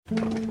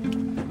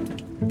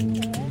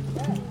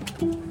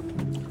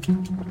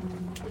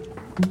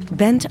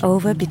Bent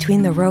over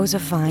between the rows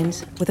of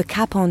vines, with a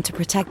cap on to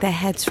protect their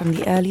heads from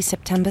the early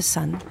September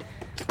sun,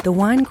 the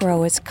wine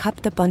growers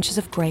cup the bunches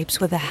of grapes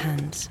with their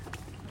hands.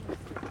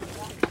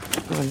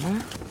 Voilà.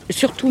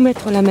 Surtout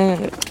mettre la main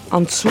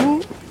en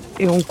dessous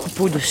et on coupe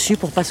au-dessus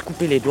pour pas se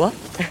couper les doigts.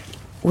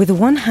 With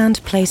one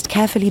hand placed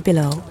carefully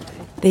below,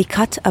 they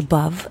cut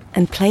above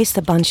and place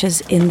the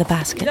bunches in the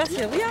basket. Là,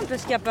 c'est rien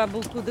parce qu'il n'y a pas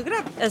beaucoup de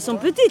grappes. Elles sont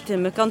petites,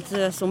 mais quand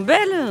elles sont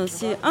belles,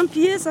 c'est un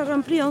pied, ça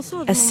remplit un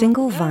seau. A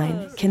single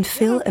vine can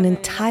fill an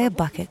entire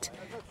bucket,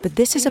 but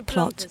this is a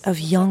plot of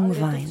young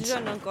vines.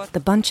 The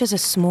bunches are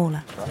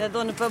smaller. Ça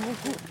donne pas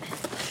beaucoup.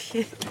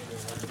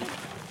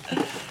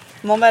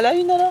 M'en mets là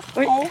une alors?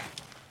 Oui. En haut?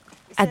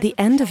 At the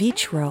end of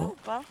each row,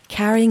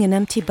 carrying an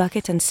empty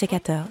bucket and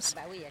sécateurs,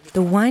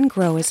 the wine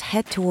growers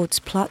head towards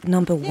plot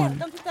number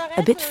 1,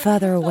 a bit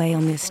further away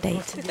on the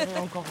estate.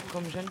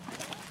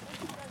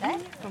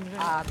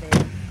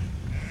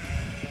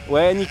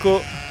 Ouais,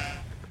 Nico.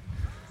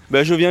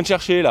 Ben, je viens te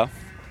chercher, là.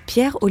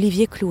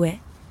 Pierre-Olivier Clouet,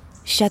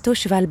 Château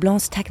Cheval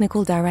Blanc's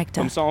technical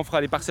director, Comme ça, on fera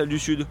les parcelles du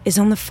sud. is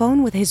on the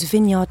phone with his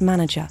vineyard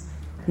manager,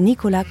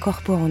 Nicolas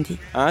Corporandi.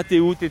 Hein, t'es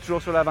où? T'es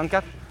toujours sur la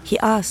 24? He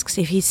asks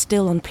if he's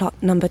still on plot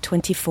number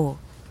 24.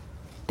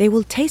 They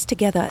will taste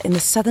together in the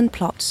southern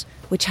plots,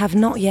 which have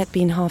not yet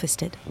been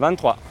harvested.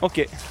 23,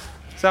 ok.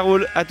 Ça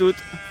roule, à toutes.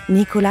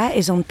 Nicolas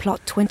is on plot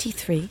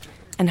 23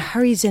 and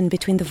hurries in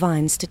between the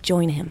vines to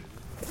join him.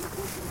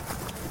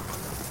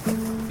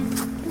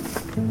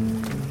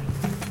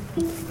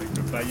 Avec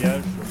le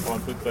paillage, on prend un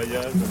peu de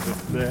paillage, un peu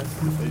de terre,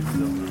 c'est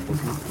évident.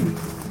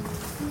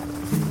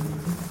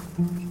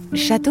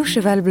 Château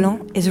Cheval Blanc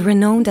is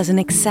renowned as an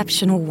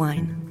exceptional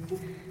wine.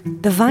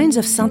 The vines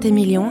of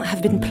Saint-Émilion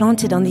have been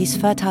planted on these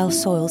fertile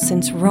soils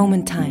since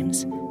Roman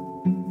times.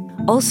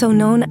 Also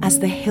known as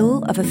the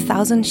Hill of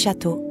 1,000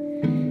 Châteaux,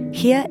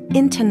 here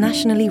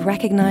internationally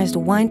recognized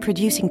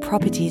wine-producing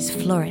properties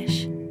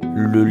flourish.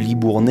 Le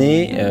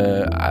Libournais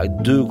a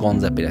deux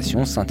grandes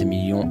appellations,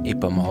 Saint-Émilion et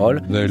Pomerol.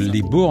 The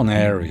Libourne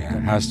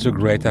area has two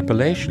great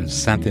appellations,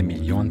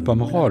 Saint-Émilion and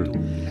Pomerol.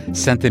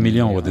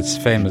 Saint-Émilion with its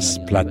famous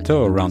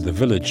plateau around the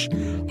village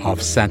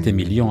of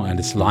Saint-Émilion and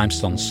its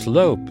limestone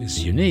slope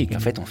is unique. En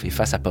fait, on fait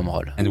face à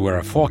Pomerol. And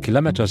we're 4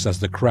 kilometers as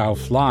the crow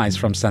flies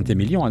from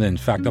Saint-Émilion and in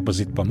fact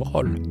opposite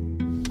Pomerol.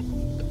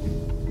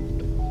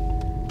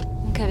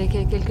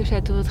 Avec quelques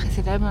châteaux très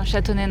célèbres,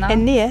 Château Nénin.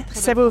 And near,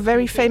 several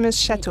very famous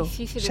châteaux.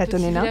 Château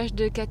Nénin.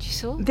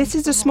 This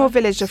is the small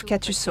village of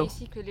Château,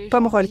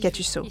 Pomerol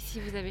Château.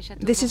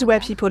 This is where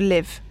people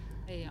live.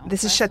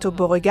 This is Château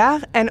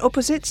Beauregard, and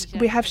opposite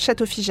we have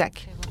Château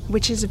Figeac,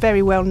 which is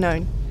very well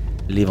known.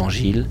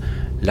 L'Évangile,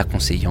 la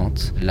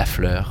Conseillante, la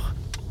Fleur.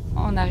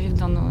 On arrive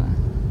dans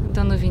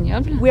nos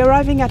vignobles. We're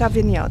arriving at our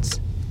vineyards.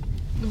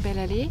 Une belle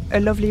allée. A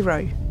lovely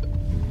row.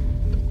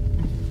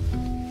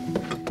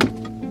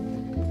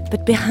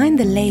 But behind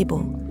the label,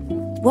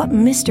 what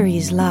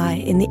mysteries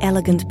lie in the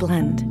elegant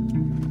blend?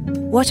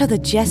 What are the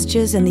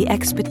gestures and the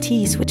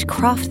expertise which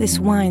craft this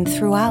wine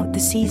throughout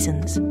the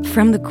seasons?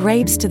 From the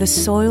grapes to the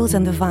soils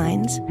and the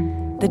vines,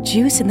 the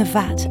juice in the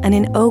vat and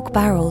in oak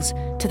barrels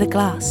to the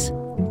glass.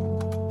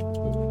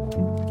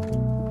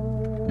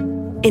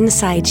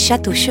 Inside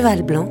Château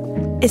Cheval Blanc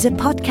is a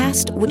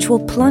podcast which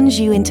will plunge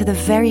you into the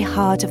very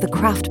heart of the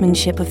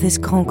craftsmanship of this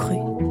Grand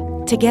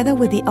Cru, together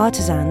with the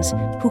artisans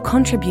who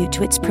contribute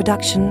to its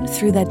production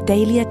through their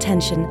daily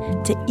attention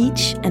to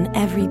each and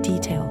every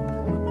detail.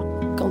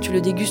 Quand tu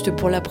le dégustes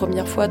pour la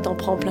première fois, t'en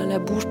prends plein la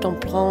bouche, t'en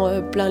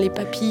prends plein les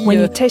papilles. When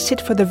you taste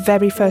it for the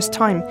very first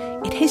time,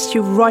 it hits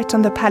you right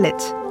on the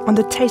palate, on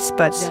the taste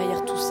buds.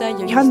 Derrière tout ça,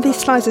 Behind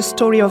this lies a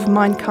story of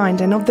mankind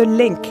and of the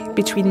link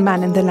between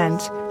man and the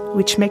land,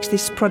 which makes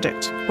this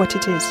product what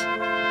it is.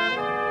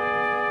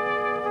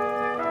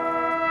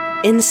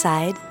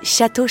 Inside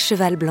Château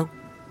Cheval Blanc.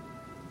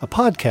 A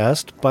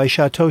podcast by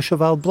Château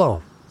Cheval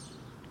Blanc.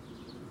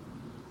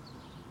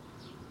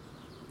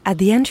 At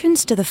the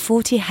entrance to the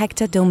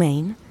 40-hectare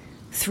domain,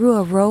 through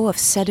a row of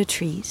cedar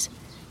trees,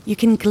 you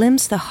can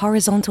glimpse the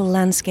horizontal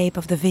landscape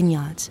of the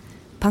vineyards,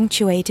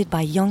 punctuated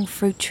by young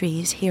fruit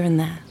trees here and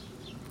there.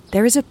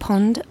 There is a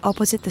pond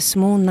opposite the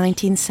small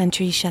 19th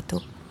century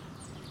château.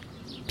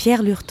 Pierre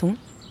Lurton,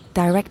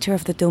 director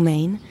of the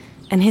domain,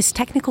 and his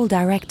technical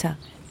director,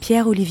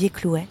 Pierre-Olivier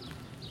Clouet,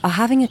 are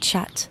having a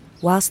chat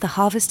whilst the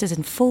harvest is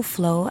in full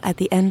flow at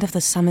the end of the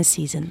summer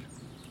season.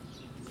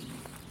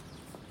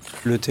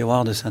 Le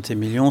terroir de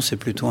Saint-Émilion, c'est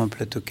plutôt un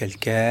plateau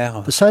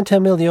calcaire. The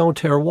Saint-Émilion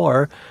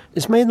terroir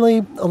is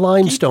mainly a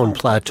limestone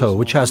plateau,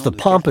 which has the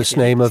pompous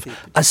name of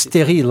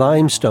Astéry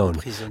limestone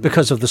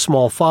because of the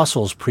small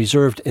fossils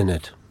preserved in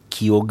it.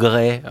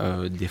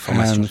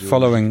 And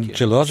following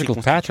geological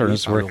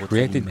patterns were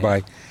created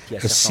by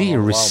the sea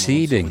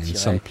receding in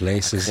some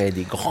places,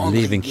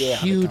 leaving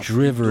huge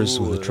rivers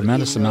with a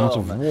tremendous amount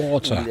of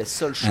water.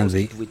 And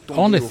the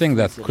only thing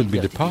that could be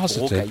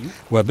deposited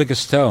were bigger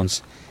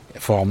stones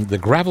from the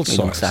gravel soils.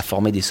 Donc ça a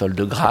formé des sols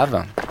de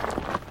grave.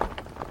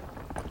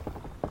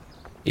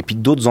 Et puis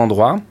d'autres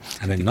endroits,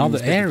 and in other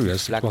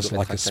areas it was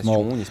like a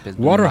small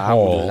water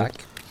hole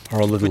or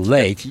a little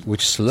lake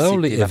which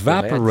slowly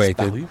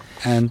evaporated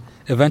and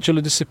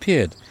eventually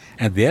disappeared.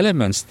 And the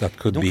elements that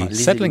could be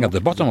settling at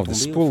the bottom of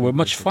this pool were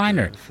much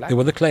finer. They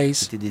were the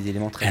clays.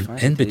 And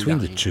in between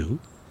the two,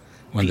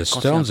 when the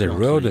stones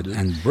eroded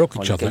and broke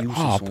each other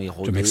up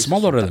to make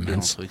smaller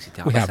elements,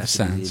 we have the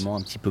sands.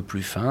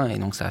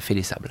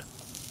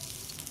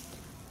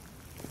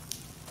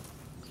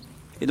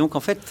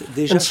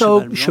 And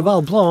so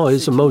Cheval Blanc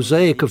is a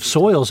mosaic of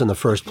soils in the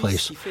first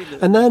place.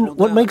 And then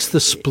what makes the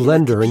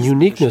splendor and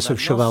uniqueness of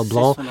Cheval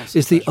Blanc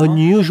is the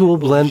unusual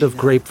blend of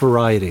grape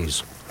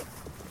varieties.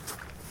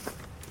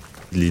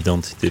 The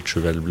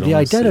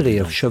identity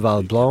of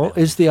Cheval Blanc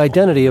is the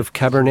identity of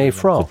Cabernet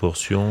Franc.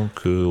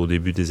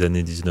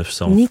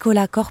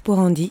 Nicolas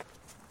Corporandi,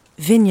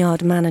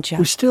 vineyard manager.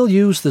 We still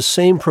use the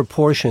same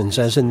proportions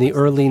as in the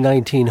early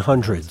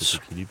 1900s.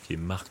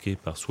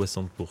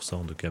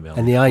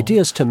 And the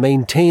idea is to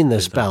maintain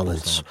this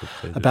balance,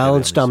 a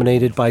balance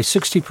dominated by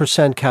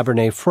 60%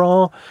 Cabernet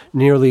Franc,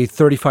 nearly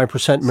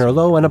 35%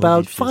 Merlot, and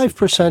about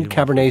 5%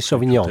 Cabernet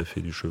Sauvignon.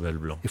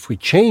 If we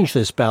change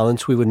this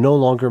balance, we would no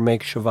longer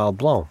make Cheval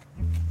Blanc.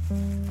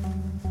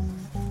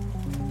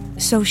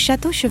 So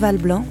Château Cheval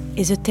Blanc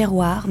is a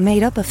terroir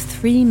made up of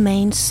three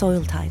main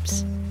soil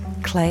types: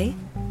 clay,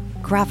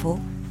 gravel,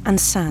 and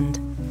sand,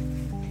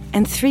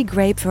 and three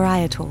grape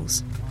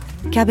varietals: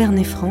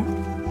 Cabernet Franc,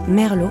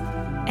 Merlot,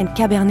 and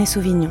Cabernet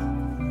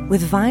Sauvignon,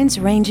 with vines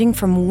ranging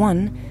from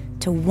 1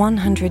 to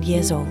 100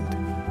 years old.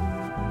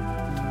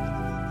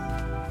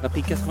 On a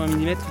pris 80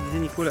 mm, tu disais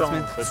Nico la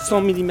semaine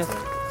 100 mm.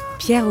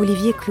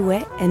 Pierre-Olivier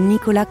Clouet and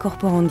Nicolas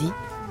Corporandi,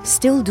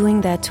 still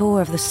doing their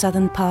tour of the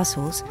southern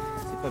parcels,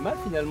 Pas mal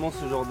finalement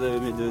ce genre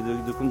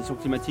de conditions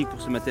climatiques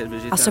pour ce matériel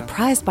végétal. Are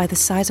surprised by the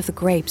size of the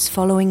grapes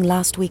following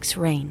last week's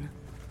rain.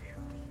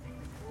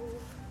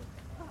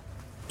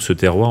 Ce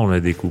terroir, on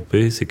l'a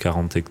découpé, c'est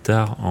 40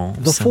 hectares en...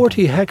 The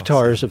 40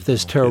 hectares of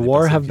this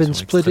terroir have been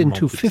split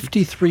into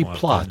 53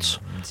 plots.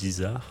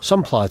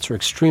 Some plots are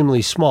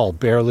extremely small,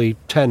 barely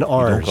 10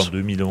 Rs.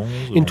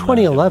 In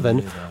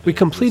 2011, we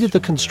completed the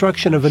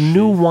construction of a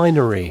new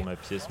winery,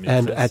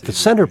 and at the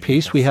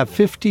centerpiece we have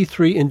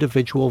 53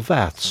 individual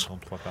vats.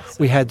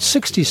 We had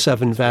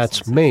 67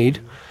 vats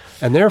made,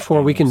 and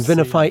therefore we can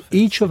vinify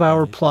each of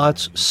our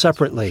plots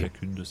separately.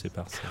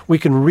 We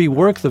can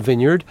rework the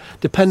vineyard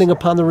depending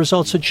upon the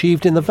results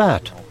achieved in the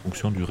vat.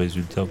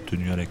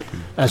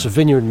 As a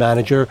vineyard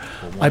manager,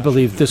 I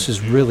believe this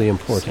is really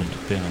important.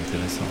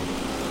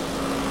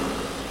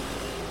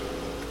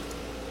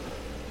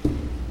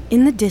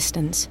 In the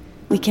distance,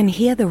 we can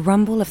hear the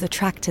rumble of the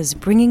tractors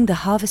bringing the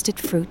harvested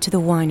fruit to the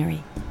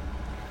winery.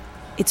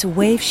 Its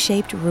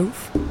wave-shaped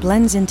roof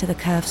blends into the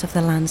curves of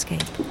the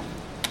landscape.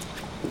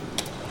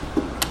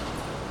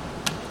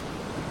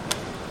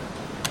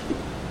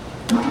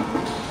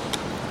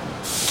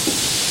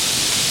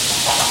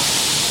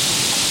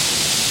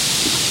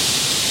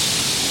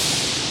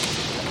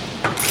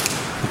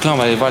 Donc là, on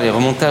va aller voir les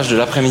remontages de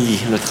l'après-midi,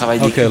 le travail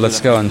des Okay,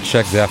 let's go and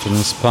check the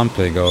afternoon's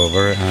pumping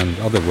over and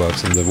other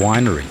works in the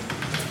winery.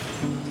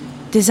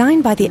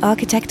 Designed by the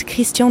architect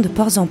Christian de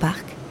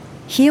Porzenparc,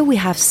 here we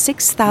have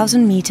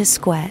 6,000 meters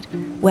squared,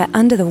 where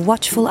under the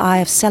watchful eye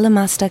of cellar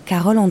master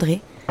Carole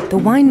André, the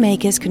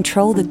winemakers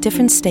control the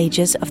different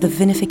stages of the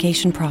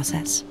vinification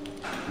process.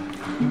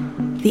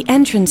 The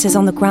entrance is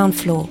on the ground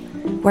floor,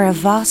 where a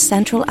vast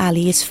central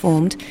alley is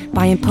formed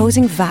by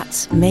imposing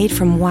vats made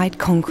from white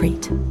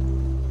concrete.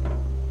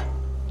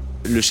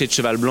 Le chai de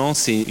Cheval Blanc,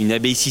 c'est une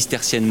abbaye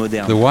cistercienne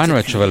moderne. The winery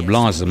at Cheval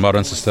Blanc is a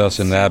modern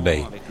Cistercian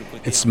abbey.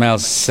 It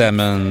smells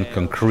cement,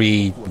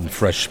 concrete, and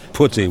fresh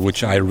putty,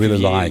 which I really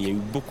like.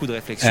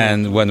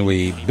 And when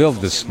we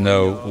built this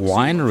new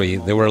winery,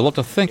 there were a lot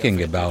of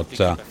thinking about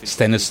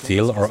stainless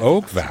steel or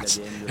oak vats.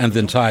 And the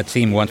entire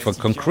team went for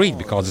concrete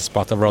because it's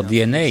part of our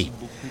DNA.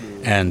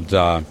 And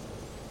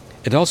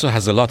it also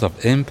has a lot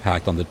of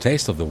impact on the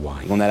taste of the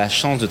wine. On a la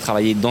chance de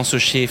travailler dans ce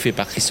chai fait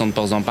par Christian de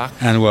Porzenparc.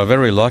 And we're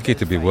very lucky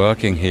to be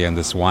working here in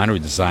this winery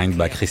designed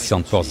by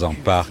Christian de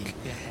Porzenparc.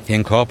 He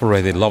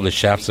incorporated lovely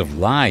shafts of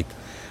light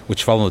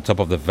which fall on the top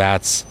of the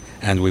vats,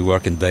 and we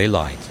work in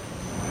daylight.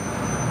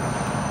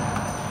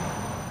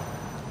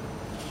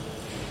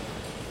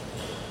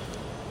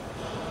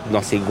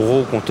 Dans ces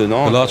gros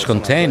contenants, the large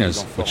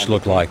containers, which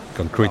look like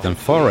concrete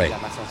amphora,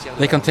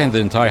 they contain the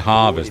entire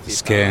harvest, the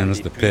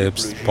skins, the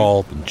pips, the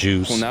pulp, and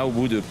juice.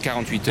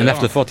 And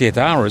after 48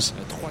 hours,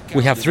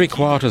 we have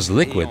 3/4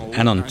 liquid,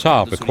 and on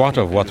top, 1/4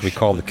 of what we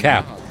call the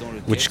cap,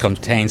 which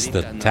contains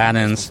the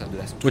tannins,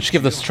 which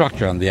give the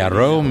structure and the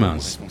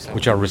aromas,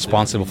 which are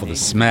responsible for the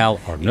smell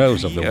or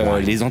nose of the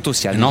wine.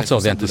 And also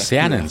the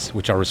anthocyanins,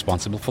 which are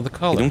responsible for the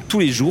color. Donc tous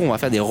les jours, on va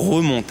faire des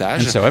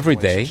remontages. And so every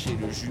day,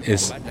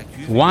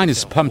 wine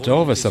is pumped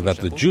over so that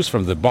the juice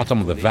from the bottom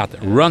of the vat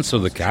runs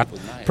through the cap,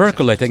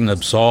 percolating and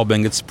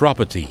absorbing its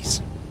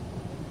properties.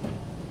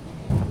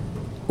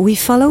 We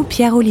follow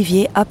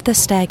Pierre-Olivier up the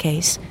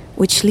staircase,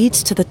 which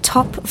leads to the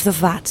top of the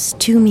vats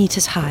 2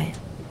 meters high.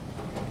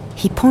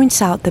 He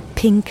points out the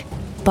pink,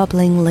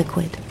 bubbling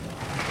liquid.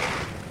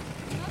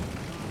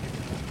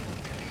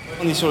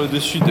 On est sur le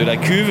dessus de la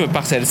cuve,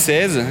 parcelle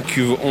 16,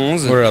 cuve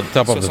 11. We're at the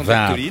top of the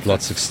vat,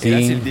 plot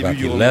 16, vat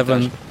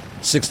 11,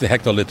 60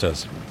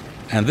 hectoliters.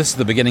 And this is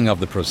the beginning of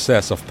the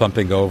process of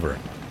pumping over.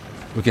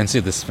 We can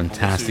see this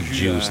fantastic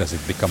juice as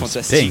it becomes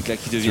pink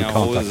through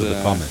contact with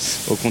the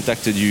pomace. Au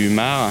contact du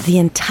marc. The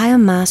entire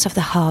mass of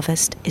the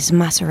harvest is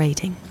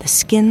macerating. The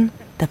skin,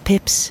 the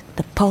pips,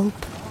 the pulp,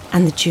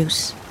 and the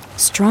juice.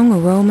 Strong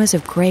aromas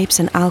of grapes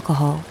and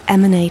alcohol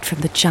emanate from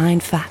the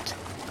giant vat,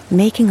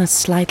 making us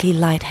slightly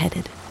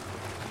lightheaded.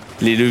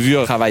 Les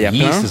levures travaillent à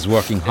plein. Yeast is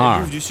working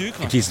hard.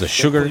 It eats the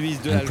sugar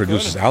and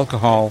produces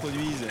alcohol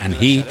and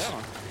heat.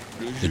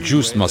 The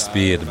juice must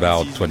be at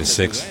about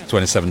 26,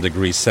 27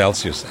 degrees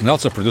Celsius and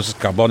also produces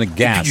carbonic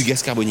gas. Du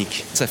gaz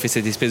carbonique. Ça fait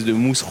cette espèce de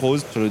mousse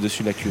rose sur le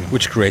dessus de la cuve.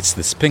 Which creates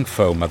this pink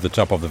foam at the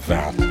top of the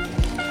vat.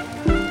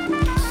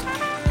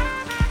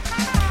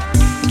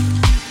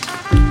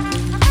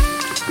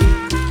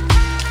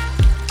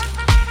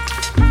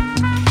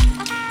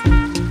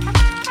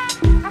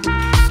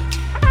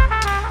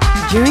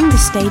 During the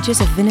stages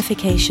of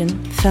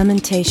vinification,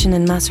 fermentation,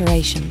 and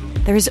maceration,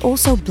 there is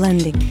also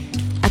blending,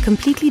 a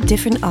completely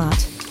different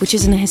art, which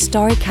is an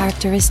historic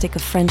characteristic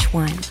of French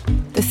wine.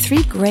 The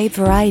 3 grape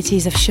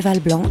varieties of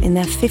Cheval Blanc in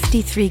their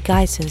 53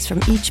 geysers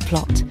from each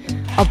plot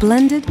are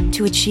blended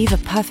to achieve a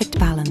perfect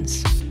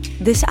balance.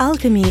 This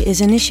alchemy is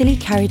initially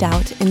carried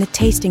out in the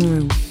tasting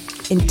room,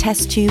 in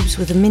test tubes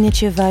with the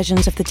miniature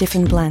versions of the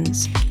different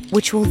blends,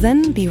 which will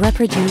then be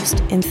reproduced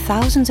in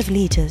thousands of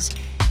liters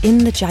in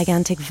the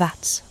gigantic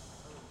vats.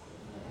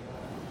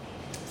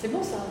 C'est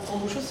bon ça, on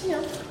bouche aussi,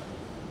 hein?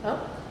 Hein?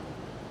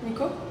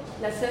 Nico?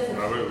 La 16?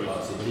 Ah oui, oui.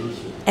 C'est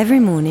délicieux. Every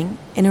morning,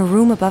 in a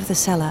room above the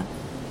cellar,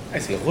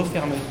 C'est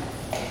refermé.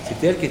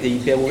 C'était elle qui était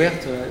hyper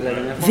ouverte la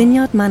dernière fois.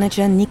 vineyard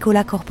manager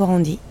Nicolas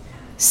Corporandi,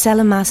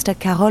 cellar master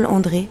Carole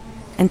André,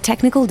 and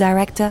technical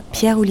director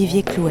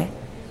Pierre-Olivier Clouet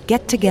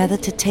get together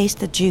to taste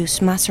the juice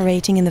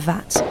macerating in the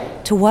vats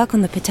to work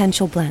on the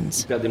potential blends.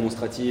 Super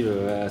démonstrative,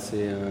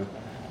 assez...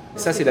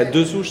 Ça, c'est la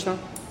 2 souches, ça?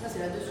 Ça, c'est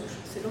la 2 souches,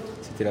 c'est l'autre.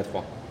 C'était la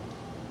 3.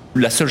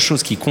 La seule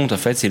chose qui compte, en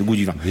fait, c'est le goût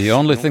du vin. The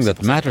only thing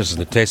that matters is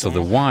the taste of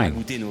the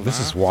wine. This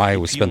is why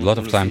we spend a lot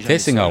of time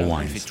tasting our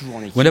wines.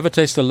 We never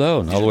taste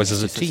alone, always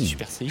as a team.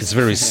 It's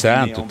very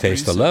sad to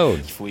taste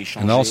alone.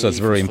 And also it's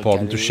very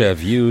important to share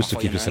views, to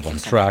keep yourself on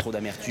track.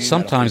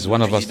 Sometimes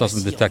one of us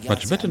doesn't detect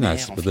much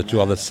bitterness, but the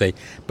 2 others say,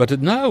 but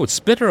no, it's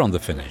bitter on the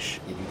finish.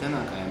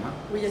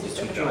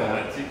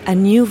 A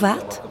new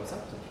vat,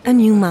 a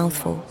new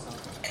mouthful.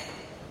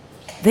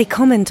 They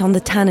comment on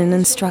the tannin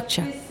and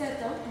structure.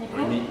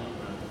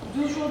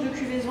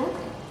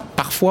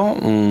 Parfois,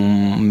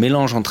 on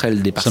mélange entre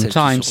elles des parcelles qui se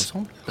ressemblent. Sometimes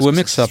we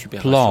mix up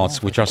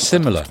plots which are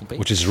similar,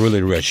 which is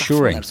really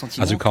reassuring,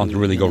 as you can't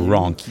really go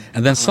wrong.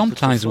 And then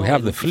sometimes we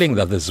have the feeling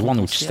that there's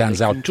one which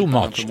stands out too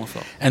much,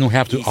 and we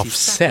have to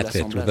offset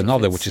it with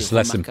another which is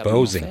less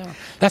imposing.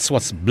 That's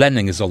what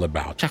blending is all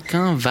about.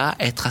 Chacun va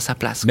être à sa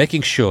place.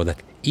 Making sure that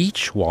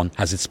each one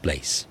has its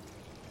place.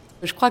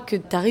 Je crois que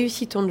tu as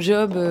réussi ton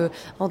job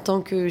en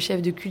tant que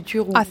chef de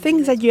culture. I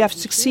think that you have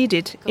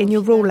succeeded in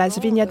your role as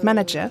vineyard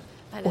manager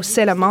or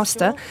cellar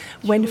master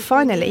when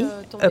finally,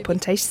 upon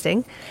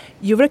tasting,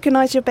 you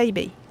recognize your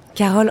baby.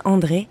 Carole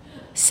André,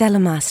 cellar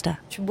master.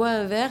 Tu bois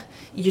un verre,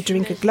 you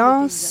drink a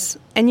glass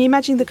and you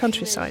imagine the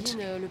countryside.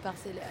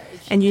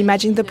 And you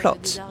imagine the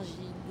plot.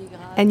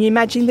 And you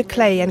imagine the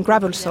clay and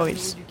gravel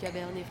soils.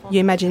 You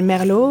imagine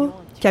Merlot,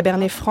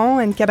 Cabernet Franc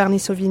and Cabernet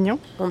Sauvignon.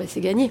 Bon, ben c'est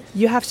gagné.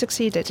 You have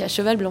succeeded. Tu as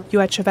Cheval Blanc. You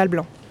are Cheval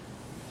Blanc.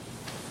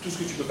 Tout ce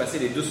que tu peux passer,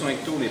 les 200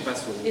 hectos, on les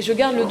passe au... Et je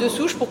garde le 2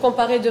 souches pour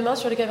comparer demain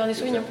sur les Cabernet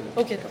Sauvignon.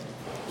 Ok, d'accord.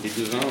 Les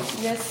 2 vins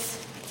aussi. Yes.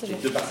 Les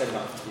 2 parcelles vins.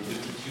 Les 2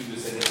 petites cuves de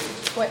 16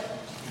 hectos. Ouais.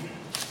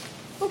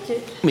 Ok.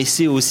 Mais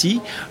c'est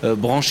aussi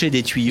brancher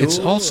des tuyaux. It's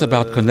also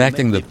about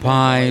connecting the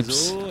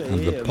pipes and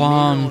the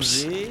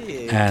pumps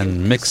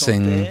and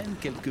mixing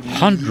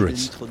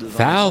hundreds,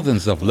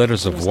 thousands of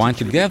liters of wine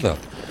together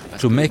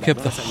to make up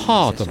the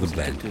heart of the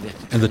blend.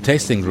 In the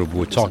tasting group,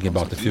 we're talking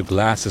about a few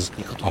glasses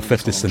of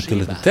 50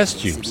 centiliter test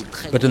tubes.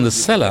 But in the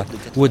cellar,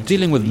 we're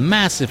dealing with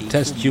massive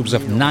test tubes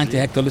of 90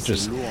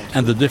 hectoliters,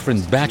 and the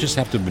different batches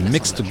have to be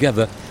mixed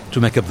together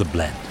to make up the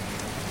blend.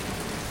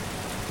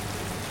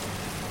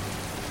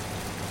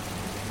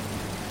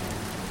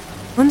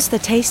 Once the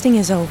tasting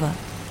is over,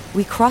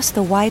 we cross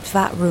the white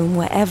vat room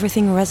where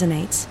everything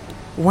resonates,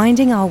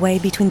 winding our way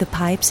between the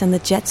pipes and the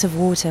jets of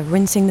water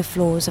rinsing the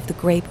floors of the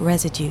grape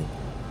residue.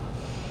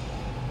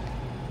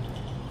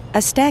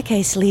 A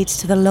staircase leads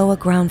to the lower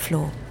ground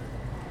floor.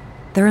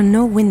 There are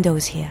no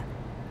windows here.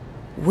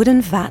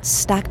 Wooden vats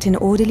stacked in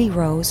orderly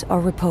rows are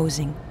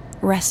reposing,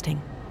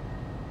 resting.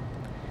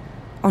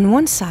 On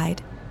one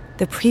side,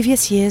 the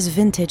previous year's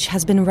vintage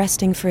has been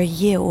resting for a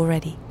year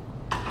already.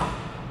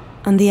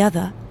 On the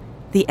other,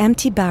 the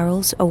empty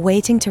barrels are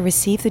waiting to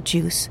receive the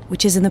juice,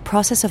 which is in the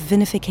process of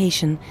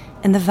vinification,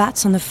 in the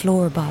vats on the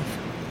floor above.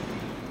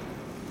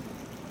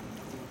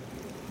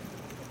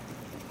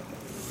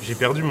 J'ai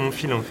perdu mon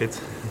fil en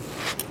fait.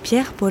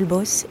 Pierre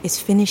Polbos is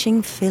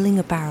finishing filling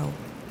a barrel.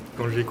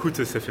 Quand je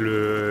l'écoute, ça fait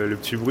le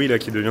petit bruit là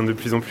qui devient de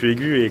plus en plus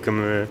aigu et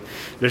comme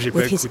là j'ai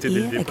pas écouté dès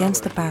le départ. With his ear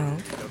against the barrel,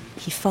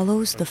 he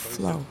follows the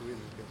flow.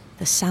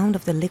 The sound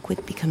of the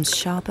liquid becomes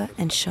sharper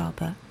and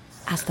sharper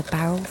as the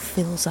barrel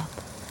fills up.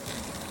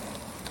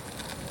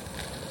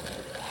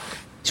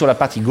 Sur la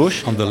partie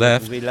gauche, on the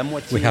left,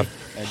 we have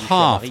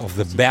half of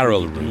the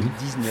barrel room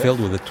filled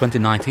with the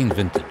 2019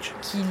 vintage,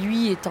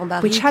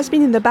 which has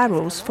been in the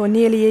barrels for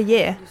nearly a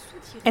year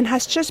and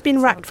has just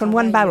been racked from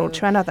one barrel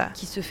to another.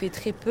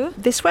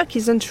 This work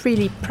isn't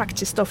really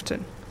practiced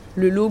often.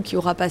 Le lot qui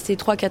aura passé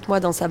 3-4 mois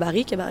dans sa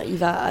barrique, il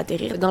va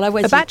atterrir dans la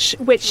voiture. A batch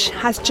which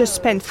has just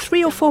spent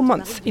 3 or 4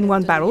 months in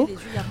one barrel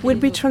will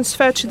be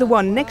transferred to the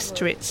one next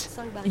to it.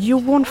 You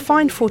won't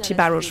find 40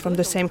 barrels from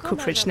the same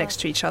cooperage next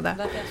to each other.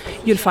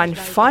 You'll find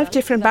 5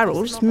 different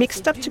barrels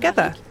mixed up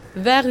together.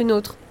 Vers une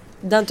autre,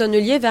 d'un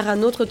tonnelier vers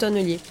un autre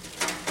tonnelier.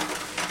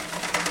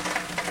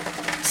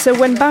 So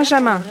when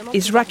Benjamin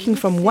is racking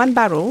from one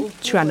barrel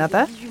to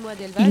another,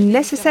 he'll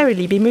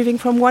necessarily be moving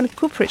from one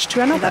cooperage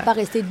to another. Il va pas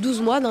rester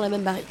 12 mois dans la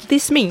même barrique.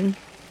 This means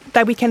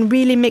that we can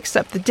really mix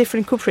up the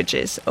different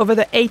cooperages over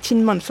the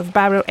 18 months of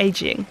barrel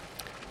aging.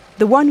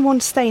 The one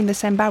won't stay in the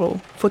same barrel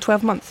for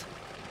 12 months.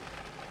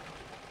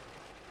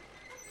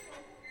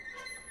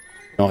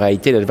 In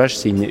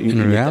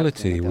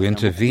reality, we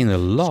intervene a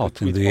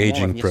lot in the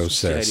aging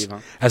process,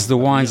 as the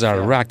wines are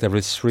racked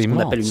every 3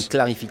 months.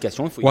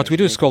 What we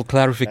do is called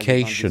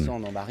clarification.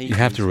 You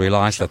have to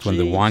realize that when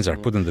the wines are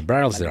put in the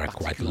barrels, they are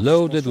quite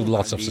loaded with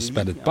lots of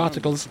suspended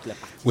particles,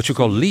 which we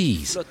call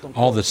lees,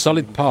 all the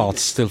solid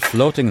parts still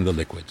floating in the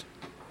liquid.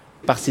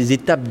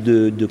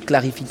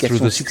 Through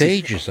the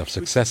stages of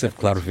successive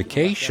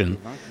clarification,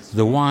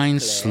 the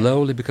wines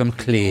slowly become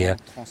clear,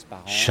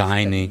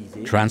 shiny,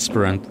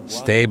 transparent,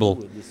 stable.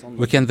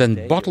 We can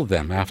then bottle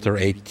them after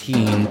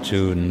 18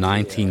 to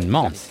 19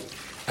 months,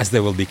 as they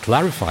will be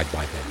clarified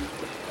by then.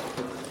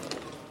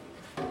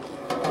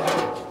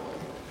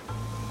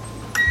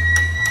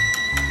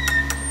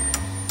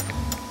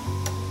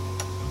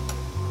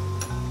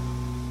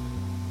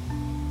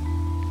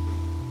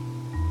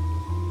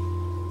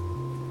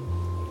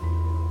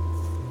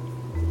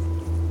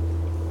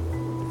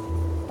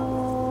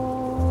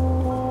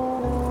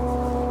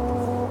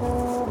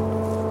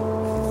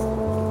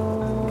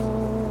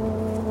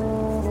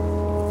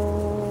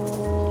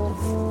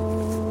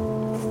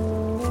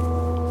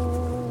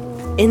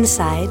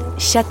 Inside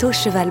Château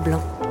Cheval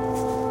Blanc.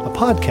 A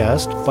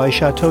podcast by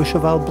Château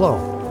Cheval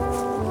Blanc.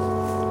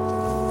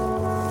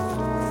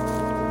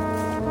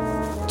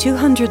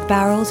 200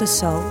 barrels or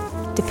so,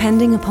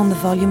 depending upon the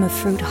volume of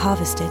fruit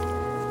harvested,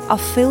 are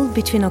filled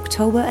between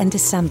October and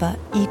December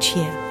each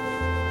year.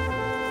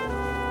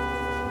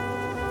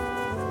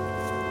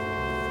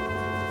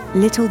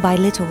 Little by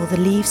little, the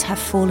leaves have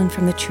fallen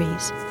from the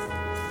trees,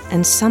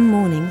 and some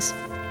mornings,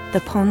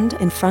 the pond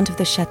in front of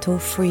the château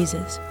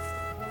freezes.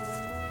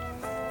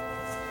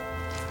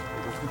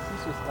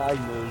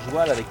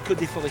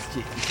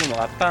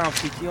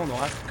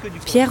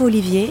 Pierre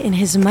Olivier, in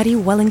his muddy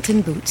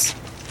Wellington boots,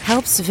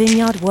 helps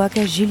vineyard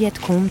worker Juliette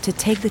Combe to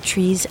take the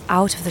trees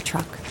out of the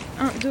truck.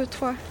 1, 2,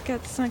 3, 4,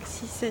 5,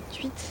 6, 7,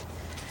 8.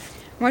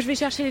 Moi, je vais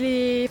chercher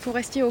les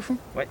forestiers au fond.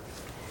 Ouais.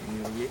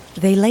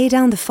 They lay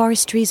down the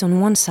forest trees on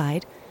one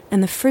side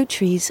and the fruit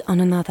trees on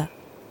another.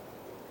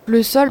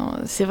 Le sol,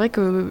 c'est vrai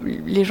que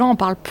les gens en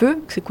parlent peu,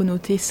 c'est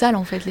connoté sale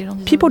en fait. Les gens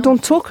disent People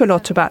don't talk a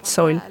lot about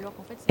soil.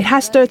 It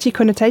has dirty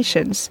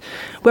connotations,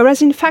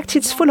 whereas in fact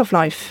it's full of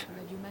life.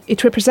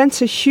 It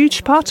represents a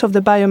huge part of the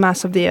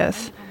biomass of the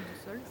earth.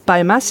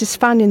 Biomass is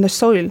found in the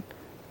soil.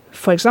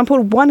 For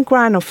example, 1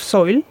 gram of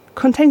soil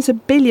contains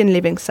 1 billion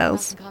living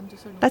cells.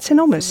 That's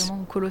enormous.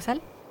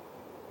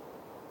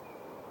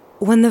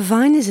 When the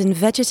vine is in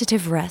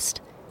vegetative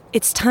rest,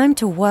 it's time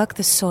to work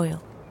the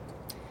soil.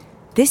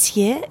 This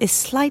year is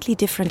slightly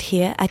different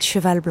here at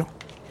Cheval Blanc.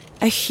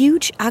 A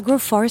huge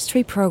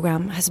agroforestry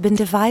program has been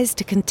devised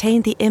to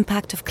contain the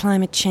impact of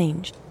climate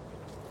change.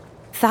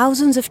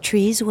 Thousands of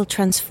trees will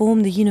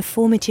transform the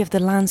uniformity of the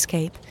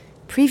landscape,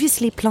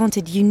 previously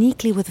planted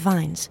uniquely with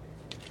vines,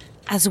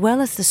 as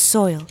well as the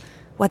soil,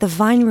 where the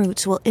vine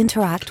roots will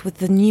interact with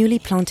the newly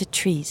planted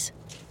trees.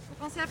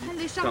 Pensez à prendre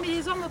les charmes et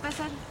les ormes au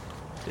passage.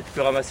 Tu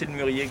peux ramasser le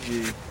mûrier que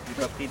j'ai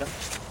pas pris là.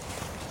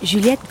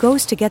 Juliette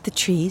goes to get the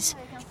trees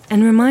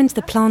and reminds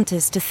the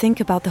planters to think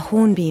about the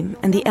hornbeam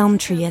and the elm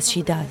tree as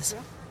she does.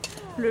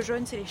 Le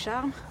jaune, c'est les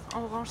charmes,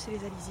 en orange, c'est les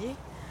alisiers,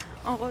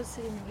 en rose,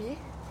 c'est les mûriers,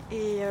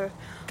 et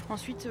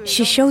ensuite...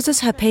 She shows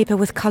us her paper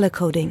with color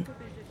coding.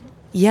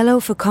 Yellow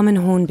for common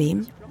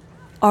hornbeam,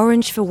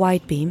 orange for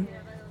whitebeam,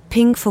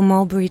 pink for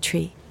mulberry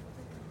tree.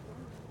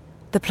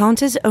 The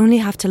planters only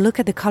have to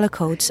look at the color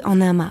codes on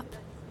their map.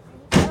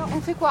 Alors,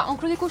 on fait quoi?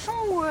 Enclos des cochons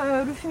ou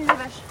le fumier des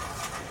vaches?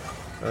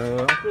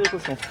 Enclos des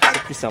cochons,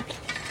 c'est plus simple.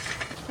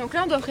 Donc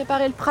là, on doit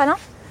préparer le pralin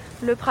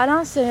Le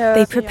pralin,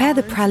 They prepare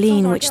the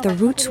praline which the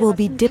roots will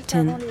be dipped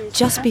in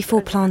just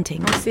before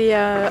planting. C'est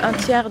un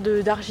tiers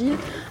d'argile,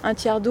 un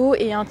tiers d'eau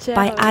et un tiers...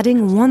 By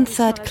adding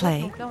 1/3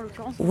 clay,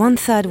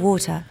 1/3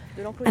 water,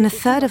 and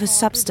 1/3 of a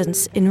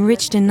substance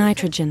enriched in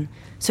nitrogen,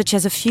 such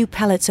as a few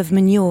pellets of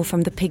manure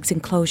from the pig's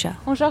enclosure.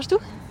 On charge tout?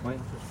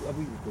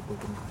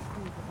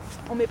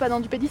 On met pas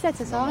dans du P17,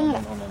 ça sert à rien là.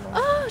 Ah,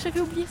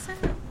 j'avais oublié ça.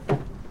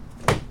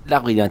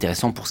 L'arbre, il est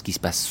intéressant pour ce qui se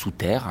passe sous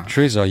terre.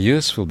 Trees are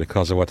useful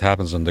because of what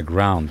happens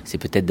underground. C'est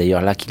peut-être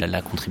d'ailleurs là qu'il a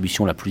la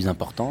contribution la plus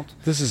importante.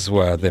 This is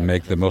where they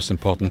make the most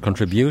important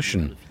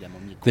contribution.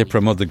 They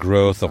promote the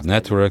growth of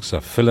networks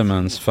of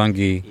filaments,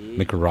 fungi,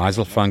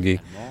 mycorrhizal fungi,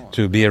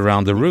 to be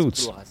around the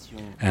roots.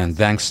 And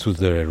thanks to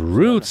the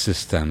root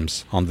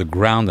systems on the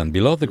ground and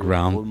below the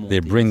ground,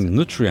 they bring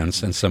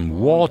nutrients and some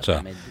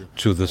water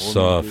to the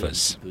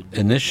surface.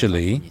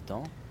 Initially,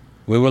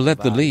 we will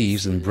let the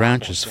leaves and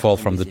branches fall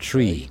from the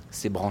tree.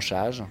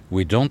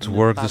 We don't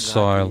work the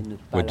soil,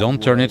 we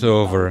don't turn it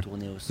over.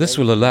 This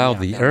will allow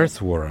the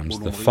earthworms,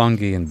 the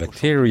fungi and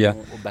bacteria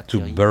to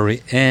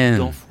bury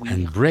in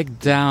and break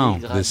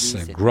down this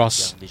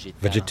gross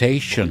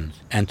vegetation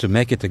and to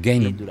make it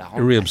again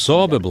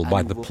reabsorbable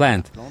by the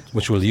plant,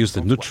 which will use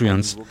the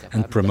nutrients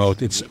and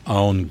promote its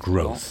own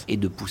growth. Et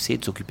de pousser,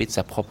 de s'occuper de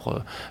sa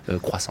propre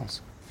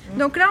croissance.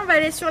 Donc là, on va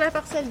aller sur la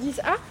parcelle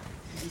 10A.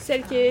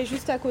 Celle qui est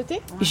juste à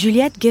côté.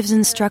 Juliette gives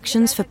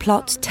instructions for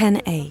plot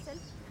 10A.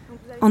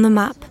 On the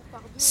map,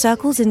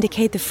 circles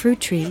indicate the fruit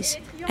trees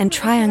and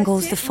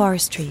triangles the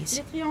forest trees.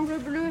 Les triangles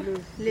bleus,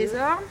 les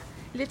ormes,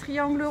 les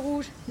triangles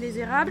rouges, les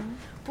érables.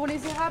 Pour les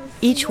érables,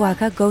 each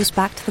worker goes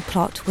back to the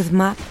plot with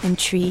map and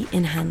tree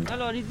in hand.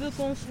 Alors, il veut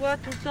qu'on soit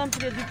tout le temps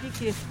pour les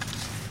dupliquer.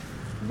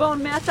 Bon,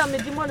 mais attends,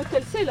 mais dis-moi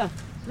lequel c'est là.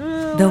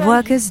 The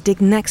workers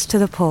dig next to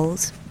the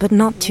poles, but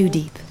not too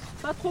deep.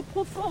 Pas trop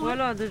profond.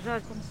 Voilà, déjà,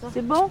 comme ça.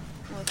 C'est bon?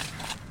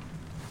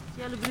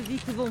 Il y a le brebis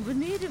qui vont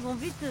venir, ils vont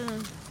vite.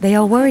 They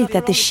are worried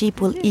that the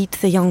sheep will eat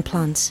the young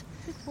plants,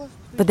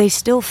 but they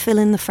still fill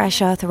in the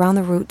fresh earth around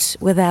the roots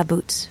with their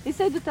boots.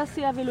 Essaye de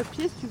tasser avec le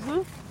pied si tu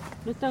veux,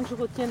 le temps que je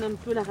retienne un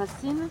peu la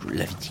racine.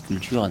 La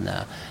viticulture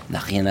n'a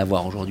rien à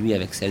voir aujourd'hui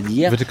avec celle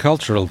d'hier.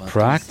 Viticultural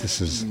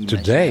practices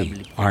today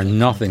are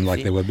nothing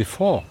like they were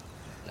before.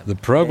 The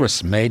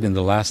progress made in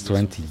the last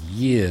 20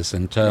 years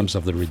in terms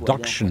of the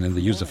reduction in the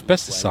use of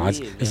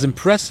pesticides is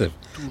impressive,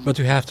 but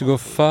we have to go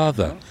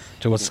further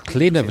towards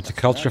cleaner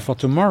viticulture for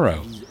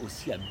tomorrow.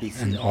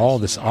 And all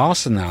this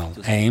arsenal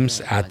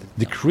aims at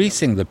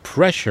decreasing the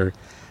pressure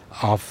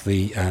of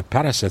the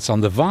parasites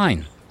on the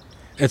vine.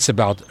 It's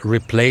about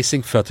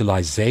replacing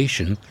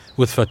fertilization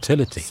with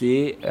fertility.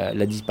 C'est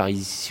la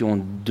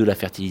disparition de la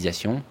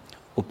fertilisation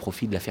au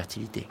profit de la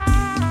fertilité.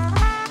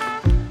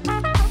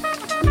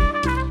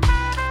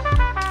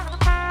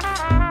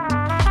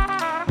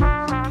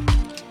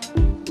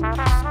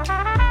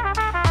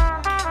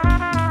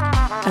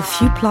 A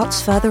few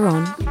plots further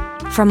on,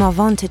 from our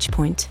vantage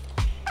point,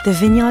 the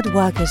vineyard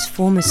workers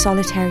form a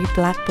solitary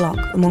black block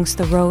amongst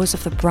the rows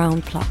of the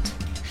brown plot.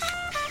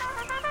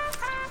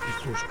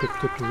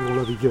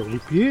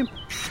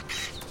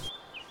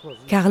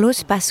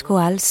 Carlos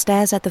Pascual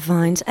stares at the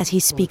vines as he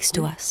speaks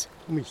to us.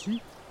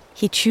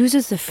 He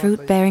chooses the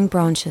fruit-bearing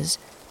branches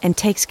and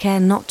takes care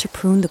not to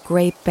prune the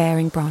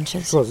grape-bearing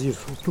branches. Choisir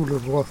surtout le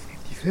bois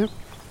fructifère,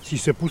 si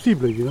c'est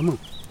possible, évidemment.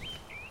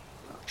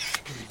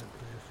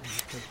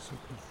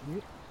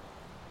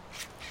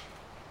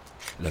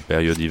 La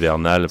période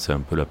hivernale, c'est un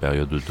peu la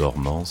période de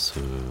dormance.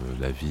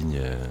 La vigne,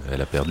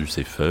 elle a perdu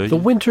ses feuilles.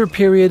 The winter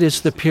period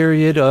is the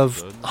period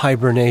of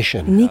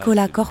hibernation.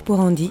 Nicolas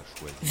Corporandi,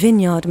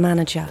 vineyard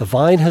manager. The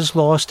vine has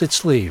lost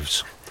its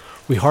leaves.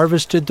 We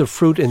harvested the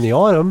fruit in the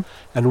autumn,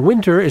 and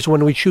winter is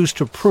when we choose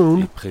to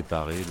prune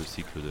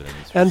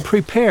and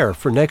prepare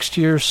for next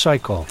year's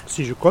cycle.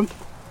 Si je compte.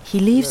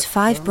 He leaves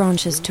 5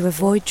 branches to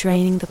avoid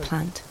draining the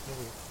plant.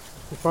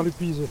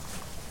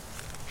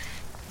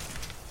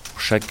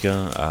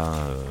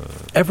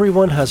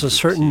 Everyone has a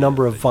certain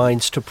number of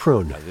vines to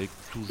prune.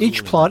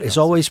 Each plot is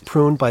always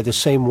pruned by the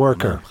same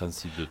worker.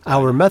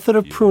 Our method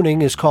of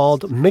pruning is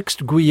called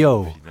mixed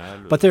guyot,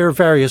 but there are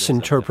various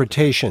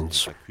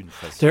interpretations.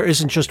 There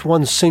isn't just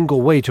one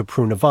single way to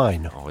prune a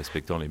vine.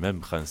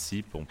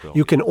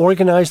 You can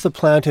organize the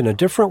plant in a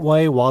different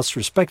way whilst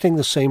respecting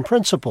the same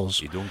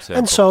principles,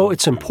 and so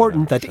it's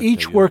important that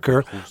each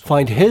worker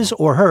find his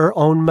or her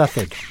own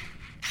method.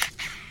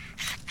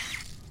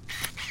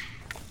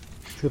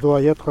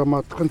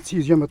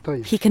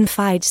 He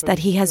confides that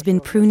he has been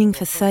pruning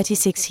for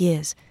 36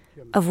 years,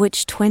 of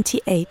which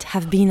 28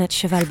 have been at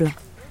Cheval Blanc.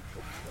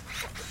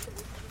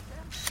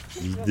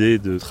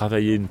 L'idée de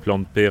travailler une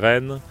plante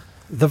pérenne.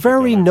 The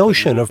very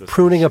notion of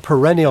pruning a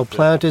perennial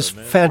plant is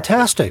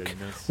fantastic.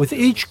 With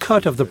each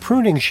cut of the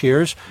pruning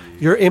shears,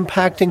 you're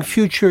impacting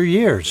future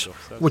years,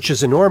 which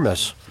is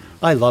enormous.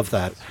 I love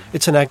that.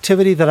 It's an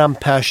activity that I'm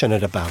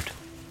passionate about.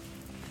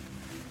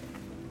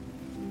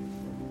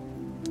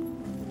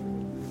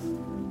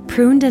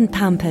 Pruned and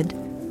pampered,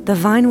 the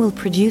vine will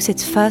produce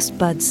its first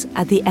buds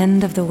at the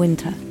end of the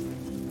winter.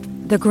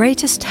 The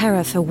greatest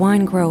terror for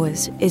wine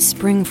growers is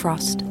spring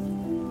frost.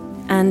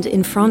 And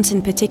in France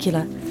in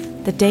particular,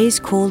 the days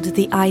called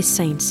the Ice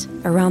Saints,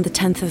 around the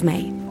 10th of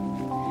May.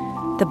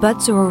 The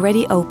buds are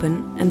already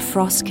open and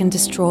frost can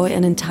destroy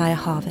an entire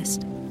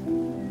harvest.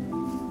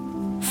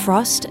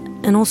 Frost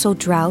and also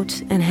drought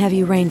and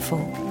heavy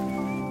rainfall.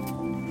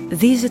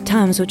 These are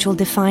terms which will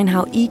define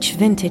how each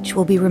vintage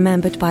will be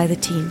remembered by the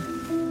team.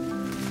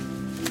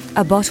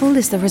 A bottle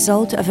is the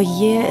result of a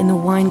year in the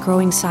wine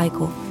growing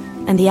cycle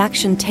and the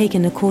action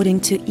taken according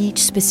to each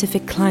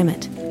specific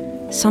climate,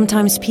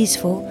 sometimes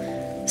peaceful,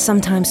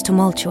 sometimes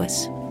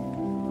tumultuous.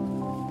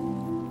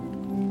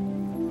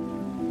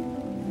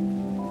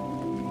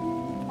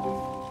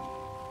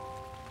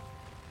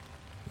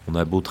 On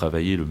a beau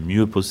travailler le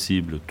mieux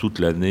possible toute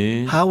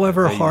l'année.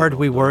 However hard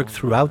we work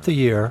throughout the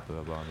year,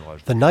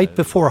 the night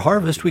before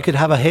harvest we could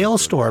have a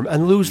hailstorm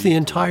and lose the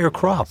entire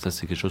crop. Ça,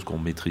 c'est quelque chose qu'on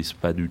maîtrise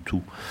pas du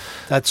tout.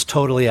 That's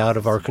totally out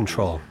of our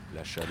control.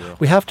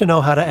 We have to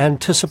know how to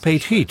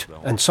anticipate heat,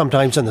 and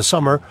sometimes in the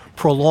summer,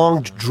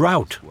 prolonged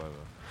drought.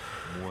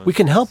 We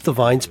can help the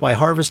vines by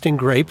harvesting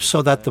grapes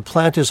so that the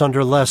plant is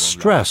under less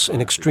stress in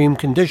extreme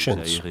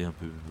conditions.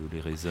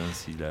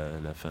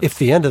 If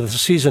the end of the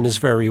season is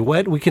very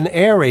wet, we can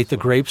aerate the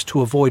grapes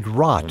to avoid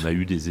rot.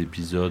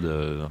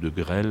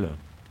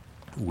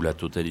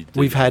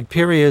 We've had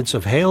periods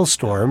of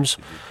hailstorms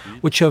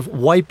which have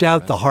wiped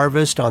out the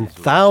harvest on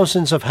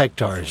thousands of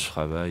hectares.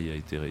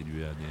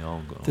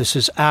 This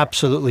is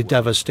absolutely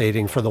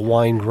devastating for the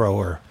wine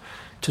grower,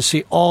 to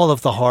see all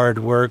of the hard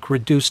work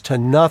reduced to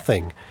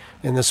nothing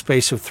in the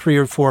space of 3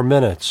 or 4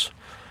 minutes.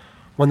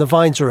 When the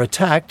vines are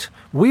attacked,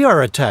 we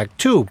are attacked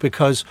too,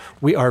 because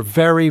we are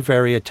very,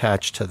 very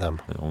attached to them.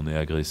 On est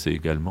agressé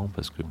également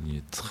parce qu'on y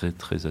est très,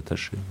 très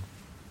attaché.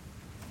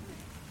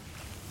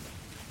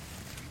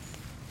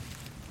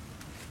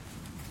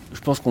 Je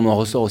pense qu'on en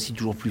ressort aussi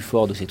toujours plus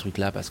fort de ces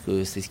trucs-là parce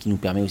que c'est ce qui nous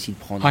permet aussi de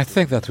prendre. I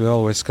think that we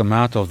always come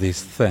out of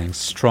these things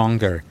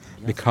stronger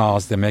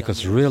because they make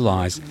us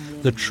realize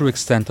the true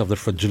extent of the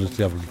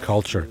fragility of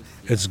agriculture.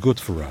 It's good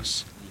for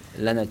us.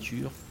 La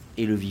nature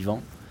et le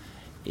vivant.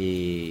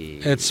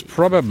 It's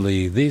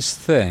probably these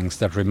things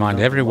that remind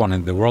everyone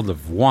in the world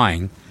of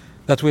wine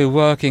that we're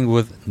working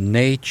with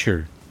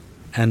nature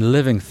and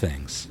living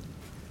things,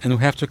 and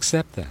we have to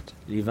accept that.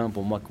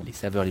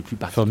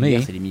 For me,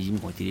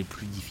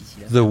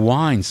 the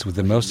wines with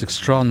the most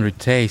extraordinary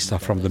taste are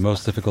from the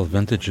most difficult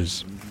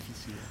vintages.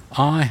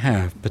 I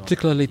have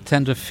particularly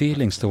tender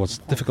feelings towards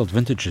difficult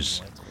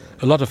vintages.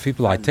 A lot of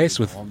people I taste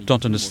with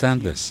don't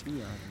understand this.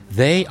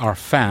 They are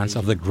fans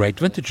of the great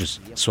vintages,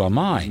 so am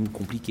I.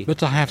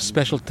 But I have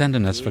special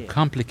tenderness for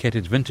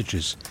complicated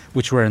vintages,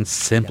 which weren't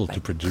simple to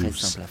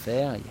produce.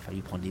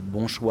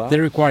 They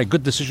require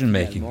good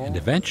decision-making, and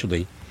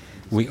eventually,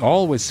 we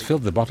always fill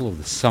the bottle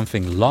with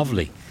something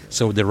lovely,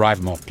 so we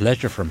derive more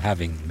pleasure from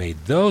having made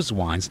those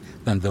wines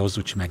than those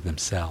which make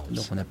themselves.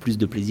 Donc on a plus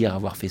de plaisir à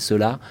avoir fait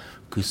cela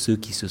que ceux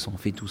qui se sont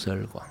faits tout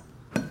seuls, quoi.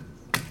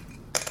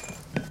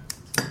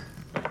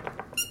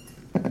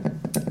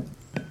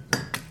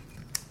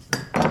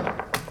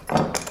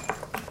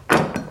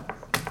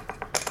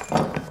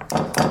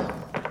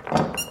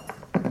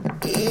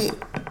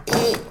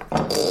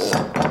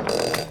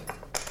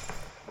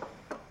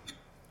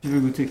 Tu veux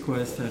goûter quoi,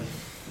 Estelle?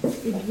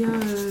 Eh bien,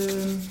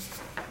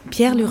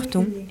 Pierre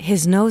Lurton,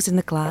 his nose in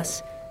the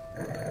glass,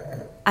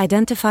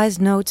 identifies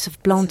notes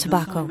of Blanc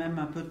tobacco,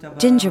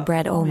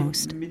 gingerbread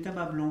almost.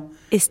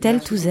 Estelle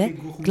Touzet,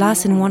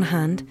 glass in one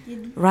hand,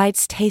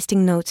 writes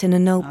tasting notes in a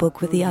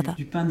notebook with the other.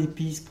 Du pain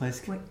d'épices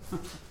presque.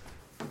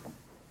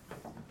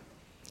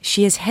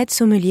 She is head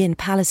sommelier in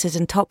palaces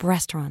and top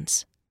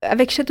restaurants.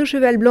 Avec Château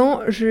Cheval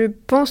Blanc, je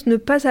pense ne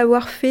pas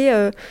avoir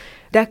fait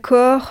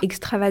d'accords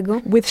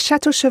extravagants. With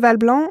Château Cheval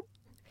Blanc,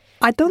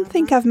 I don't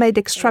think I've made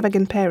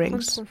extravagant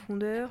pairings.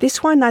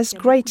 This wine has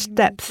great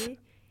depth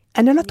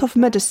and a lot of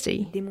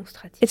modesty.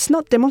 It's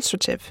not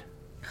demonstrative.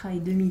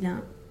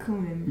 2001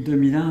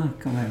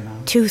 quand même.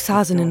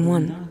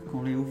 2001.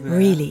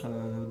 Really,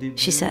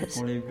 she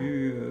says.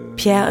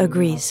 Pierre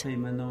agrees.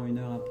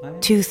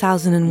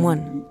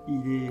 2001.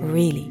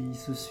 Really.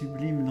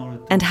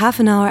 And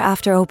half an hour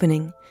after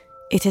opening,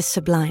 it is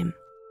sublime.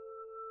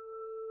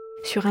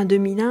 Sur un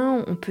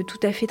 2001, on peut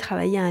tout à fait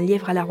travailler un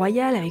lièvre à la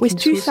royale avec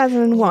With une sauce.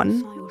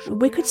 2001,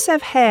 we could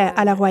serve hare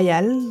à la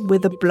royale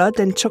with a blood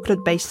and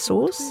chocolate-based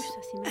sauce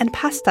and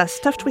pasta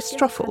stuffed with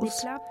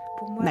truffles.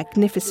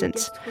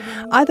 Magnificent.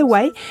 Either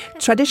way,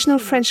 traditional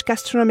French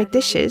gastronomic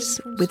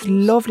dishes with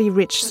lovely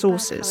rich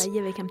sauces.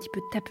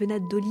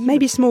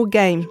 Maybe small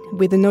game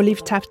with an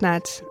olive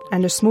tapenade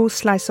and a small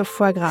slice of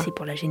foie gras. C'est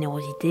pour la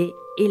générosité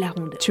et la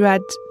rondeur. To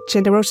add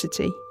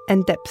generosity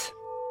and depth.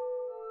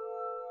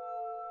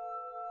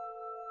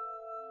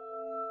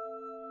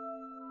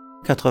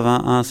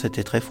 81,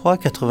 c'était très froid.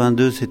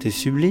 82, c'était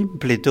sublime,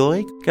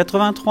 pléthorique.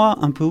 83,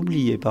 un peu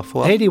oublié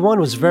parfois. 81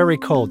 was very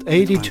cold.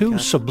 82,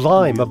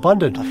 sublime,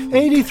 abundant.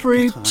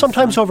 83,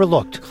 sometimes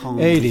overlooked.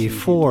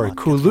 84,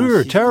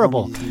 couleur,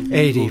 terrible.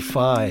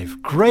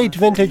 85, great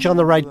vintage on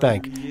the right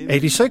bank.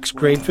 86,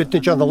 great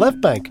vintage on the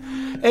left bank.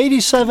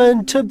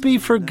 87, to be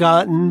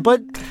forgotten,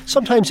 but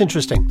sometimes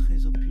interesting.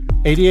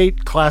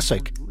 88,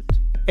 classic.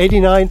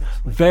 89,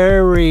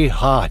 very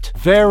hot,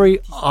 very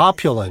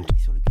opulent.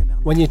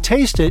 When you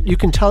taste it, you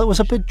can tell it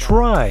was a bit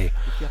dry.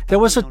 There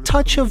was a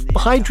touch of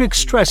hydric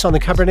stress on the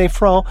Cabernet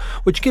Franc,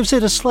 which gives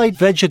it a slight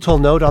vegetal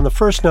note on the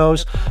first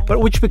nose, but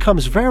which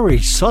becomes very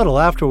subtle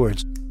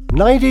afterwards.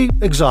 90,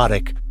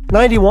 exotic.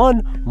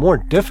 91, more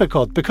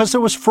difficult because there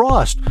was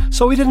frost,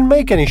 so we didn't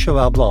make any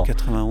Cheval Blanc.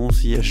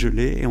 91, il y a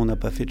gelé et on n'a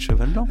pas fait de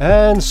Cheval Blanc.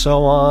 And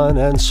so on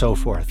and so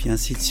forth. Puis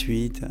ainsi de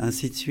suite,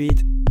 ainsi de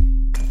suite.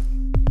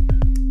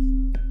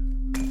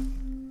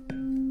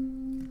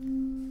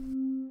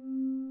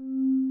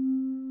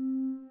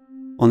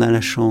 On a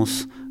la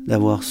chance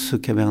d'avoir ce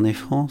Cabernet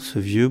Franc, ce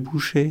vieux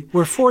boucher.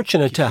 We're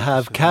fortunate to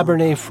have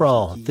Cabernet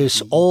Franc,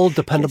 this old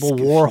dependable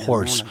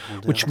warhorse,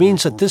 which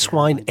means that this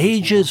wine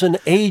ages and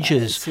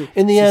ages.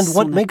 In the end,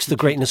 what makes the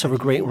greatness of a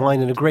great wine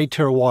and a great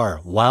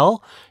terroir?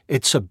 Well,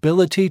 its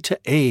ability to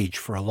age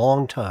for a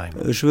long time.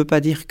 Je veux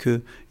pas dire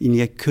qu'il n'y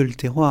a que le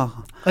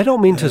terroir. I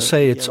don't mean to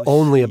say it's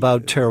only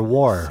about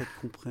terroir.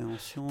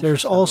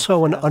 There's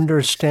also an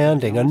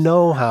understanding, a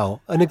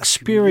know-how, an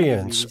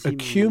experience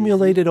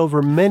accumulated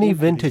over many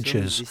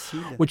vintages,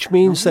 which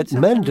means that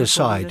men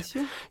decide.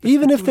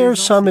 Even if there's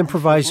some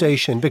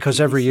improvisation, because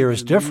every year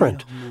is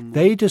different,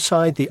 they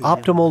decide the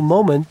optimal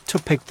moment to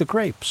pick the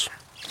grapes.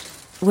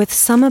 With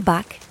summer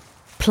back,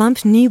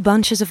 plump new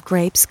bunches of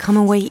grapes come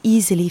away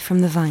easily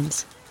from the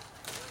vines.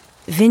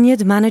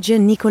 Vineyard manager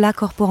Nicolas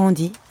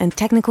Corporandi and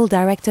technical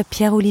director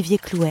Pierre-Olivier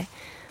Clouet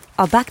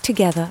are back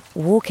together,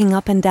 walking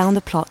up and down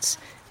the plots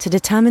to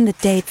determine the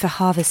date for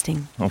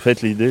harvesting. En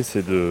fait, l'idée,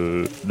 c'est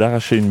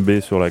d'arracher une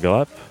baie sur la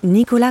grappe.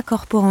 Nicolas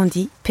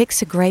Corporandi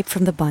picks a grape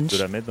from the bunch,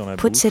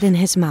 puts it in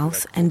his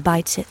mouth and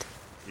bites it.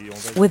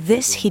 With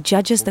this, he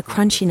judges the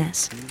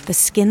crunchiness, the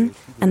skin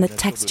and the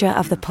texture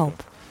of the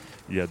pulp.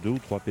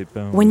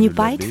 When you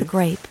bite the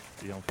grape,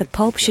 the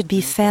pulp should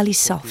be fairly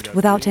soft,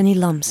 without any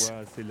lumps.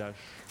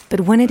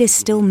 But when it is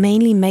still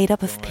mainly made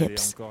up of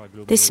pips,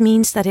 this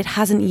means that it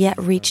hasn't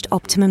yet reached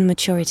optimum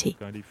maturity.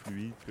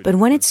 But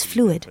when it's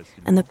fluid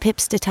and the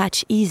pips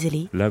detach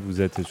easily, là,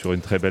 vous êtes sur une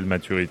très belle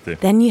maturité.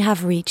 Then you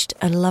have reached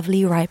a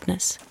lovely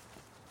ripeness.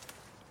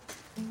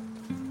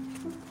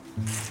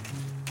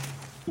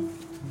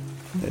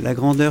 La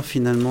grandeur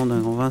finalement d'un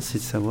grand vin, c'est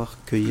de savoir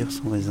cueillir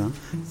son raisin.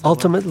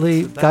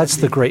 Ultimately, that's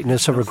the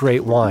greatness of a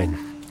great wine.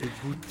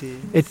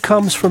 It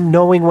comes from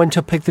knowing when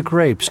to pick the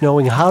grapes,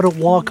 knowing how to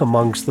walk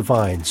amongst the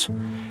vines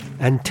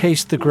and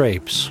taste the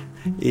grapes.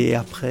 Et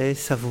après,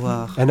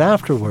 savoir. And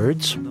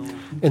afterwards,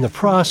 in the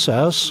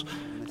process,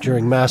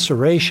 during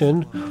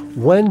maceration,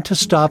 when to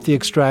stop the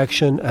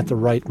extraction at the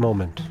right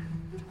moment.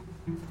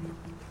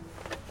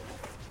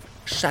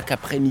 Chaque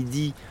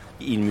après-midi,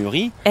 il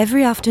mûrit.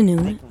 Every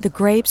afternoon, the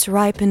grapes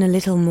ripen a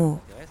little more.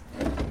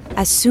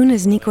 As soon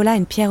as Nicolas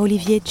and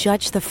Pierre-Olivier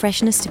judge the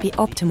freshness to be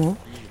optimal,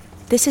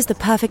 this is the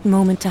perfect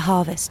moment to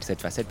harvest.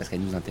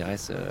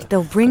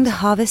 They'll bring the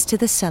harvest to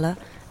the cellar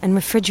and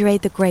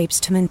refrigerate the grapes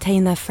to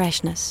maintain their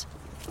freshness.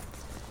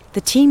 The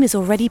team is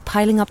already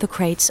piling up the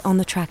crates on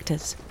the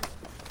tractors.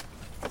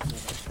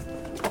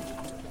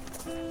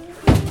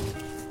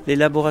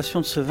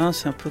 L'élaboration de ce vin,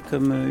 c'est un peu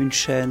comme une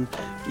chaîne.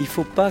 Il ne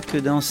faut pas que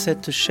dans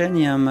cette chaîne,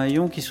 il y ait un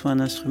maillon qui soit un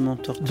instrument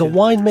de torture. The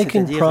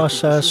winemaking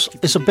process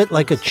is a bit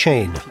like a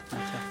chain.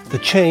 The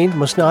chain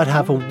must not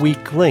have a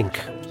weak link,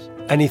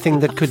 anything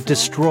that could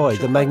destroy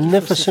the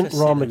magnificent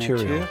raw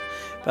material.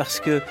 Parce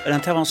que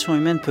l'intervention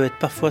humaine peut être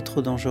parfois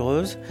trop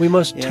dangereuse. We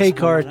must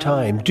take our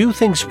time, do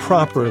things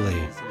properly.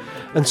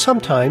 And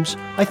sometimes,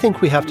 I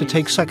think we have to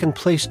take second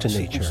place to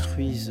nature.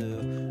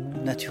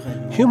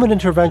 Human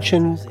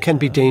intervention can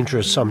be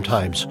dangerous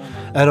sometimes,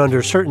 and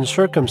under certain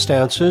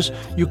circumstances,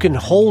 you can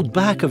hold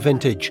back a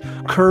vintage,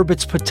 curb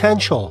its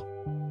potential.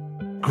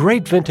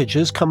 Great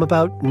vintages come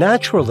about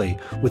naturally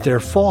with their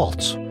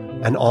faults,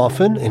 and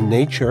often, in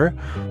nature,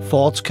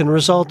 faults can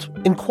result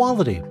in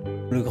quality.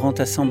 Le grand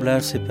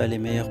assemblage, c'est pas les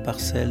meilleures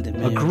parcelles des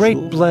meilleurs jours. A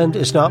great blend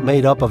is not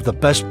made up of the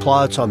best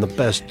plots on the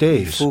best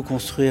days. Il faut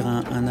construire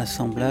un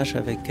assemblage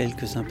avec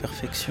quelques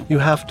imperfections. You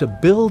have to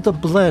build a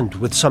blend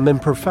with some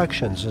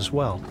imperfections as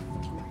well.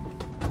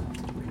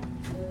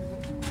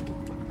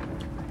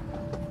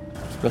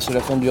 Là, c'est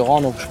la fin du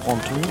rang, donc je prends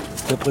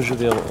tout. Et après, je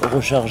vais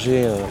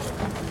recharger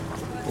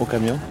au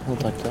camion, au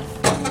tracteur.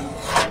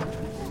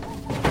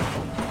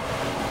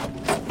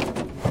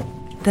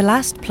 The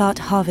last plot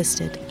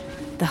harvested.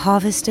 The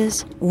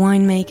harvesters,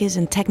 winemakers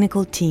and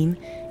technical team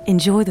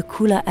enjoy the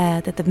cooler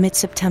air that the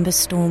mid-September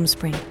storms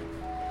bring,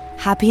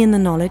 happy in the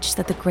knowledge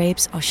that the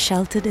grapes are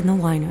sheltered in the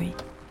winery.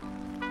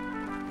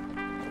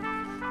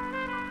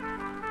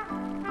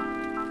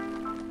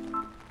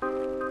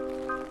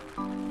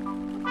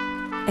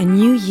 A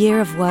new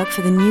year of work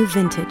for the new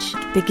vintage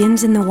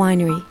begins in the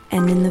winery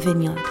and in the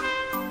vineyard.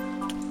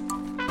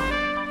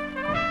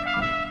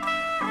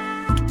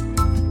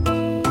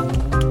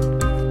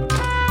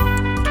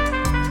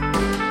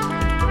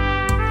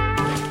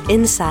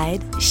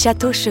 Inside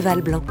Château Cheval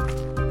Blanc.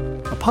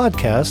 A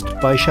podcast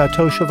by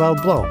Château Cheval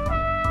Blanc.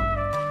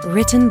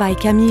 Written by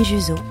Camille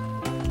Juzo.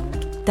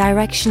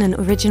 Direction and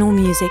original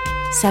music,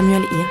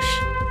 Samuel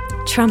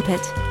Hirsch.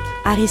 Trumpet,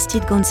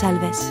 Aristide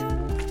Gonçalves.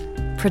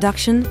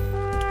 Production,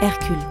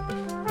 Hercule.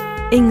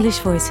 English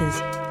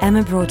voices,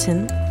 Emma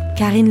Broughton,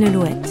 Karine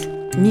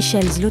Lelouette,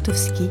 Michel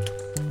Zlotowski,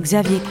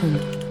 Xavier Kuhn.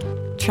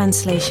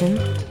 Translation,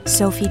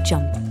 Sophie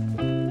Jump.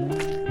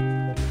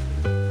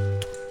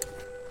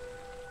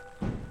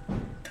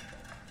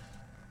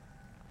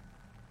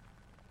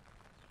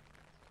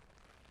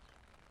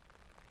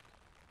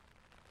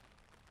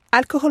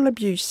 Alcohol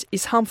abuse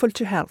is harmful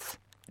to health.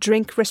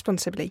 Drink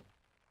responsibly.